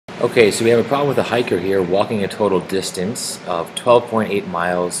Okay, so we have a problem with a hiker here walking a total distance of 12.8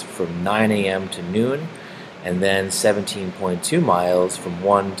 miles from 9 a.m. to noon, and then 17.2 miles from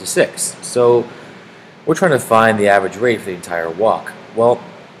 1 to 6. So we're trying to find the average rate for the entire walk. Well,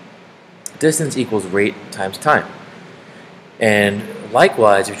 distance equals rate times time. And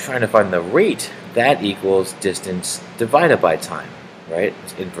likewise, if you're trying to find the rate, that equals distance divided by time, right?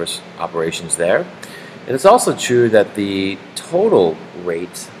 It's inverse operations there. And it's also true that the total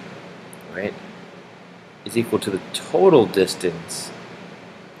rate, right, is equal to the total distance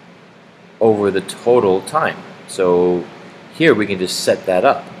over the total time. So here we can just set that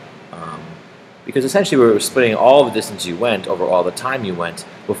up. Because essentially we're splitting all the distance you went over all the time you went.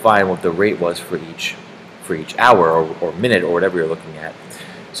 We'll find what the rate was for each hour or minute or whatever you're looking at.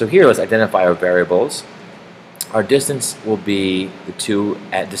 So here let's identify our variables. Our distance will be the two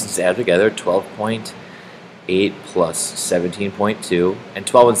distances added together, 12.8 plus 17.2, and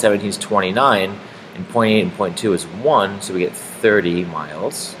 12 and 17 is 29, and 0.8 and 0.2 is 1, so we get 30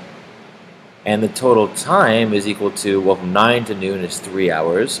 miles. And the total time is equal to, well, from 9 to noon is 3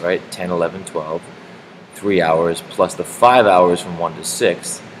 hours, right? 10, 11, 12. 3 hours plus the 5 hours from 1 to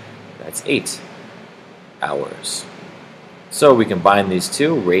 6, that's 8 hours. So we combine these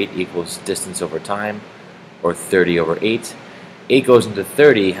two, rate equals distance over time, or 30 over 8. 8 goes into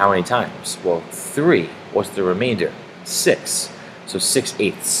 30 how many times? Well, 3. What's the remainder? 6. So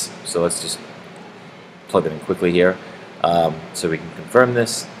 6/8. So let's just plug it in quickly here. So we can confirm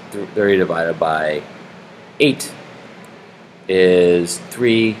this. 30 divided by 8 is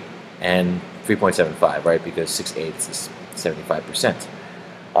 3 and 3.75, right? Because 6/8 is 75%.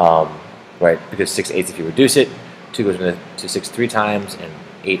 Right? Because 6/8, if you reduce it, 2 goes into 6 3 times and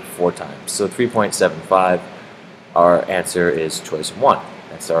 8 4 times. So 3.75, our answer is choice 1.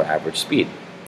 That's our average speed.